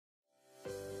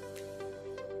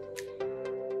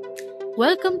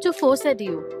Welcome to FORSEdu,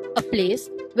 a place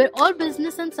where all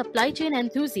business and supply chain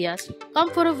enthusiasts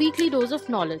come for a weekly dose of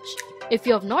knowledge. If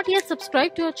you have not yet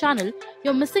subscribed to our channel,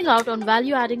 you're missing out on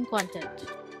value-adding content.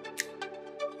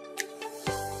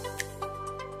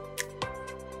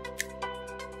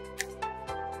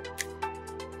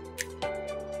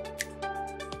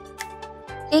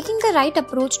 Taking the right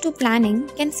approach to planning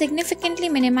can significantly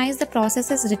minimize the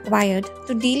processes required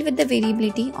to deal with the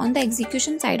variability on the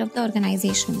execution side of the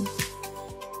organization.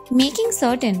 Making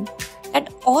certain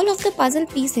that all of the puzzle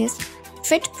pieces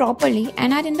fit properly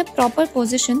and are in the proper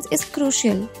positions is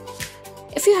crucial.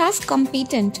 If you have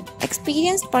competent,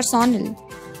 experienced personnel,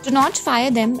 do not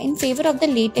fire them in favor of the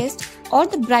latest or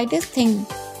the brightest thing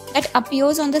that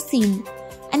appears on the scene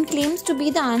and claims to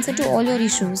be the answer to all your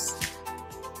issues.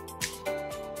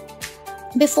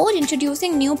 Before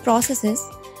introducing new processes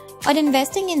or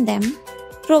investing in them,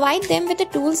 provide them with the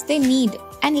tools they need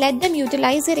and let them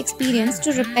utilize their experience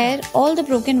to repair all the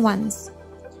broken ones.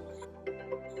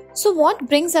 So what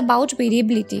brings about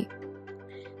variability?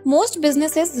 Most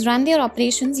businesses run their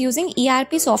operations using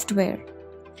ERP software.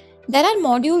 There are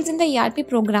modules in the ERP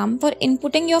program for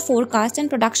inputting your forecast and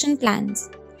production plans,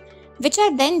 which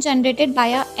are then generated by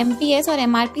a MPS or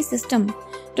MRP system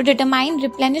to determine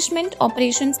replenishment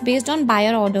operations based on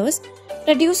buyer orders,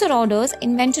 producer orders,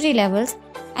 inventory levels,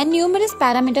 and numerous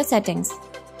parameter settings.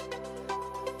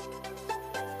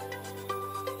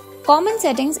 Common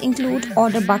settings include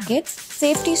order buckets,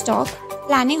 safety stock,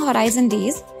 planning horizon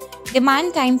days,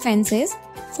 demand time fences,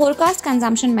 forecast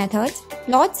consumption methods,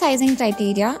 lot sizing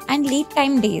criteria, and lead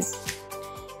time days.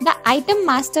 The item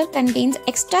master contains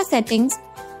extra settings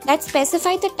that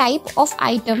specify the type of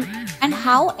item and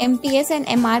how MPS and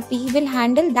MRP will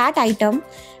handle that item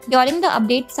during the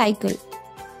update cycle.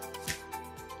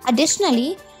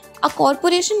 Additionally, a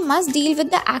corporation must deal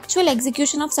with the actual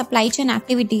execution of supply chain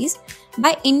activities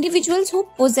by individuals who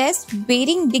possess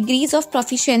varying degrees of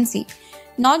proficiency,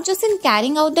 not just in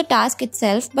carrying out the task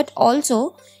itself, but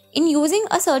also in using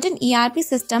a certain ERP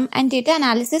system and data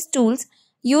analysis tools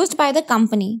used by the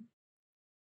company.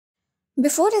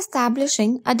 Before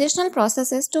establishing additional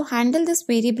processes to handle this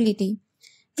variability,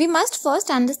 we must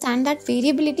first understand that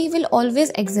variability will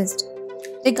always exist,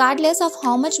 regardless of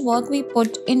how much work we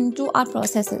put into our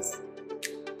processes.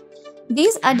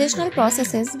 These additional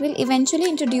processes will eventually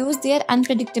introduce their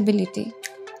unpredictability.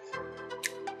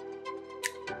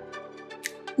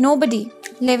 Nobody,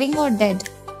 living or dead,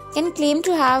 can claim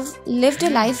to have lived a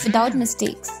life without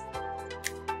mistakes.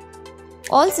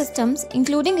 All systems,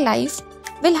 including life,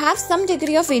 will have some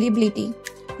degree of variability,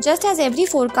 just as every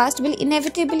forecast will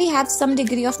inevitably have some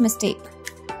degree of mistake.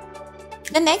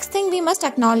 The next thing we must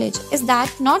acknowledge is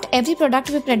that not every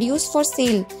product we produce for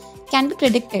sale can be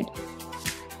predicted.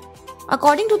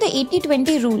 According to the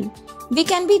 80-20 rule, we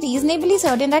can be reasonably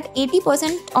certain that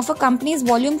 80% of a company's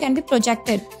volume can be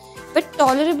projected with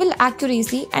tolerable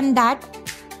accuracy and that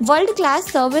world-class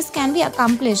service can be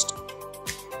accomplished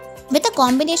with a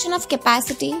combination of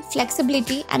capacity,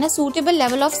 flexibility, and a suitable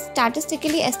level of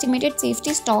statistically estimated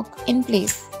safety stock in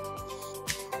place.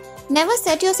 Never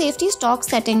set your safety stock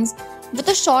settings with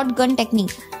a shotgun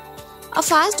technique. A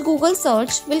fast Google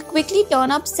search will quickly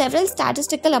turn up several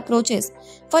statistical approaches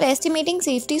for estimating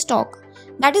safety stock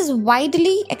that is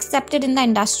widely accepted in the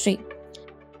industry.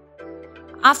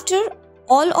 After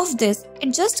all of this,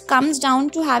 it just comes down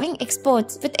to having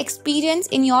experts with experience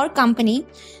in your company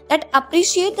that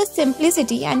appreciate the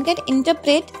simplicity and can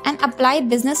interpret and apply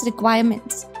business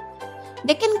requirements.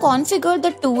 They can configure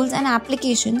the tools and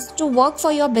applications to work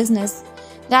for your business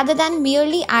rather than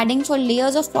merely adding for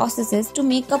layers of processes to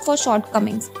make up for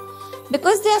shortcomings.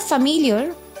 Because they are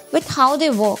familiar with how they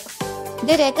work,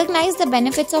 they recognize the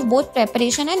benefits of both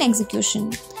preparation and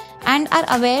execution and are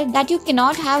aware that you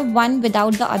cannot have one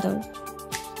without the other.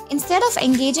 Instead of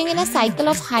engaging in a cycle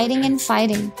of hiring and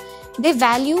firing, they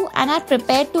value and are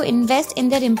prepared to invest in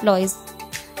their employees.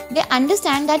 They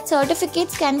understand that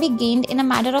certificates can be gained in a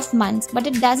matter of months, but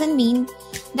it doesn't mean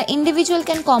the individual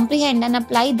can comprehend and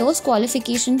apply those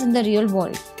qualifications in the real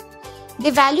world. They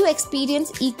value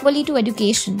experience equally to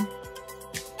education.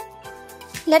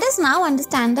 Let us now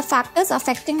understand the factors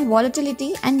affecting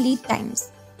volatility and lead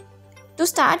times. To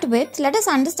start with, let us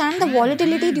understand the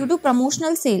volatility due to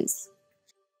promotional sales.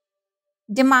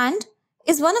 Demand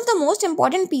is one of the most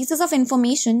important pieces of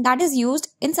information that is used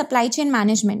in supply chain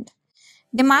management.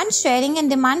 Demand sharing and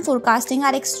demand forecasting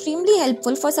are extremely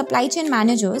helpful for supply chain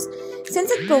managers since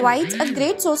it provides a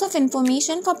great source of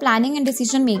information for planning and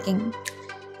decision making.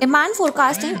 Demand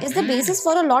forecasting is the basis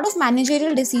for a lot of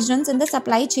managerial decisions in the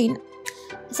supply chain,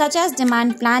 such as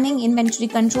demand planning, inventory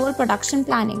control, production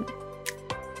planning.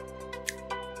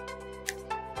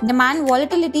 Demand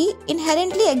volatility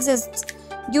inherently exists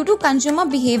due to consumer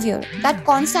behavior that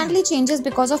constantly changes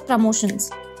because of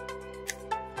promotions.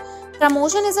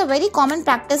 Promotion is a very common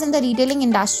practice in the retailing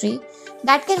industry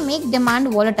that can make demand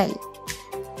volatile.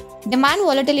 Demand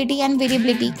volatility and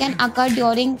variability can occur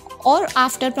during or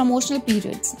after promotional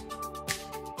periods.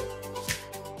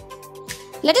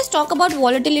 Let us talk about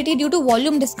volatility due to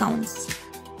volume discounts.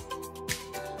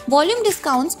 Volume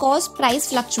discounts cause price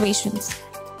fluctuations.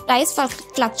 Price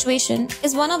fluctuation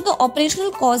is one of the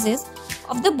operational causes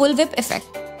of the bullwhip effect.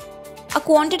 A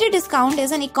quantity discount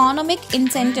is an economic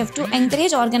incentive to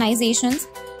encourage organizations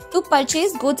to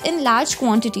purchase goods in large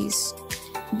quantities.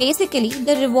 Basically,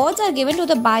 the rewards are given to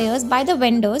the buyers by the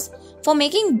vendors for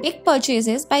making big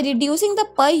purchases by reducing the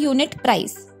per unit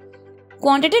price.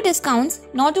 Quantity discounts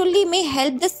not only may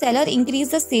help the seller increase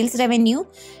the sales revenue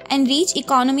and reach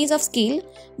economies of scale,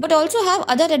 but also have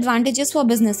other advantages for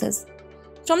businesses.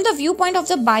 From the viewpoint of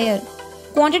the buyer,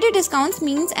 quantity discounts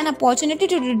means an opportunity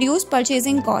to reduce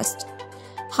purchasing cost.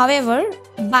 However,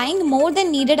 buying more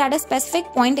than needed at a specific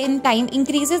point in time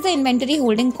increases the inventory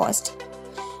holding cost.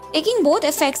 Taking both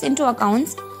effects into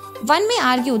account, one may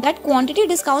argue that quantity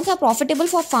discounts are profitable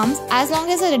for firms as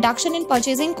long as a reduction in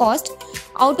purchasing cost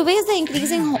outweighs the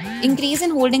increase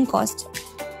in holding cost.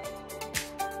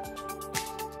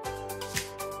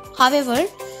 However,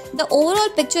 the overall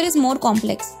picture is more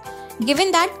complex,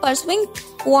 given that pursuing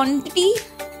quantity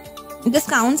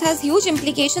discounts has huge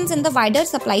implications in the wider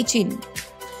supply chain.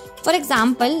 For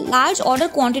example, large order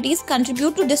quantities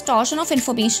contribute to distortion of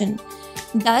information,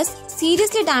 thus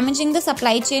seriously damaging the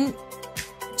supply chain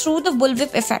through the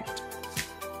bullwhip effect.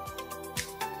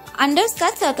 Under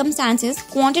such circumstances,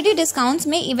 quantity discounts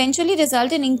may eventually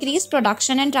result in increased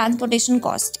production and transportation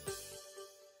cost.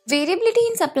 Variability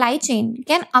in supply chain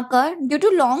can occur due to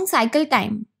long cycle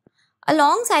time. A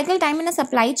long cycle time in a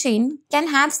supply chain can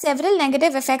have several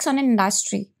negative effects on an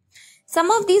industry. Some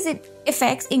of these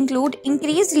effects include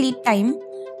increased lead time,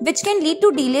 which can lead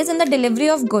to delays in the delivery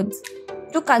of goods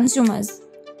to consumers,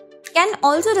 can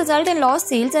also result in lost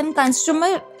sales and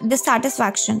consumer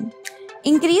dissatisfaction.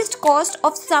 Increased cost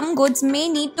of some goods may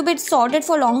need to be sorted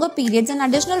for longer periods and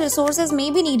additional resources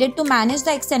may be needed to manage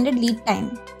the extended lead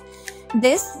time.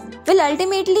 This will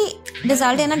ultimately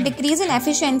result in a decrease in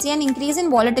efficiency and increase in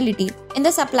volatility in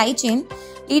the supply chain,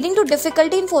 leading to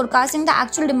difficulty in forecasting the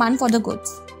actual demand for the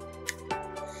goods.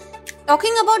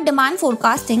 Talking about demand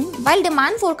forecasting, while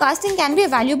demand forecasting can be a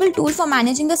valuable tool for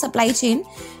managing the supply chain,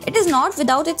 it is not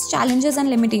without its challenges and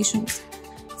limitations.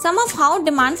 Some of how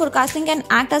demand forecasting can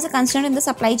act as a constraint in the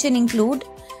supply chain include: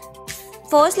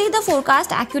 firstly, the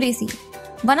forecast accuracy.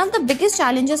 One of the biggest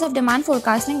challenges of demand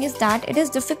forecasting is that it is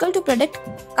difficult to predict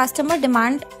customer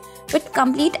demand with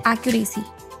complete accuracy.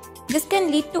 This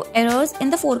can lead to errors in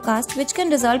the forecast, which can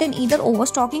result in either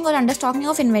overstocking or understocking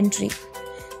of inventory,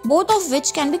 both of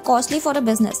which can be costly for a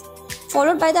business,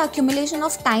 followed by the accumulation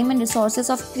of time and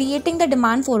resources of creating the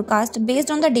demand forecast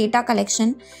based on the data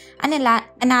collection and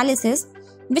analysis,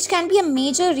 which can be a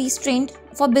major restraint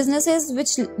for businesses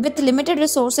with limited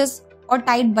resources or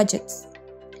tight budgets.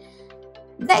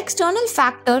 The external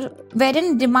factor,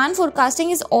 wherein demand forecasting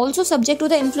is also subject to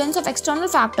the influence of external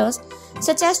factors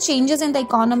such as changes in the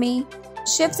economy,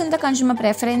 shifts in the consumer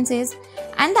preferences,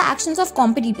 and the actions of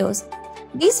competitors.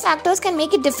 These factors can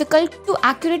make it difficult to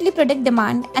accurately predict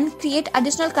demand and create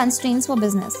additional constraints for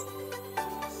business.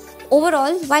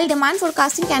 Overall, while demand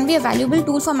forecasting can be a valuable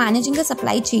tool for managing the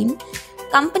supply chain,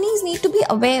 companies need to be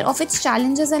aware of its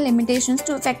challenges and limitations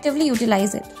to effectively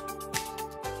utilize it.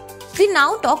 We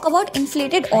now talk about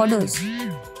inflated orders.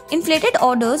 Inflated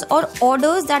orders, or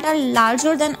orders that are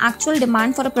larger than actual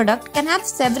demand for a product, can have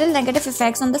several negative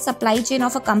effects on the supply chain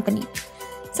of a company.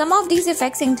 Some of these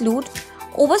effects include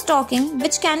overstocking,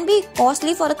 which can be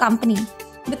costly for a company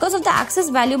because of the excess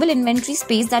valuable inventory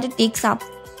space that it takes up,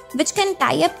 which can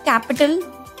tie up capital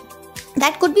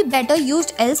that could be better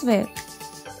used elsewhere.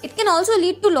 It can also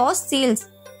lead to lost sales.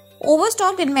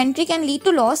 Overstocked inventory can lead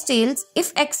to lost sales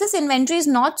if excess inventory is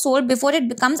not sold before it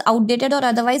becomes outdated or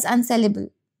otherwise unsellable.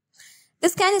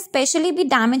 This can especially be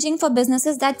damaging for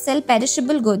businesses that sell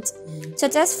perishable goods,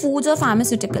 such as foods or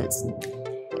pharmaceuticals.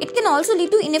 It can also lead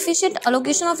to inefficient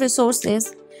allocation of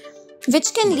resources,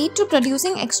 which can lead to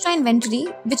producing extra inventory,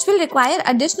 which will require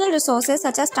additional resources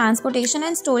such as transportation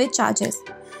and storage charges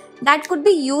that could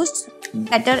be used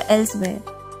better elsewhere.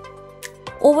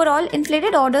 Overall,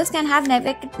 inflated orders can have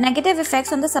negative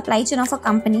effects on the supply chain of a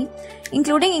company,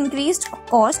 including increased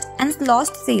cost and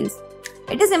lost sales.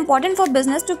 It is important for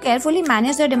business to carefully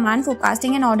manage their demand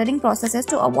forecasting and ordering processes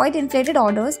to avoid inflated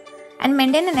orders and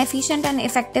maintain an efficient and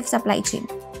effective supply chain.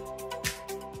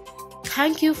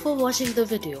 Thank you for watching the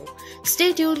video.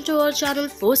 Stay tuned to our channel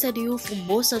FORSEdu for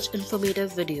more such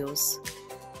informative videos.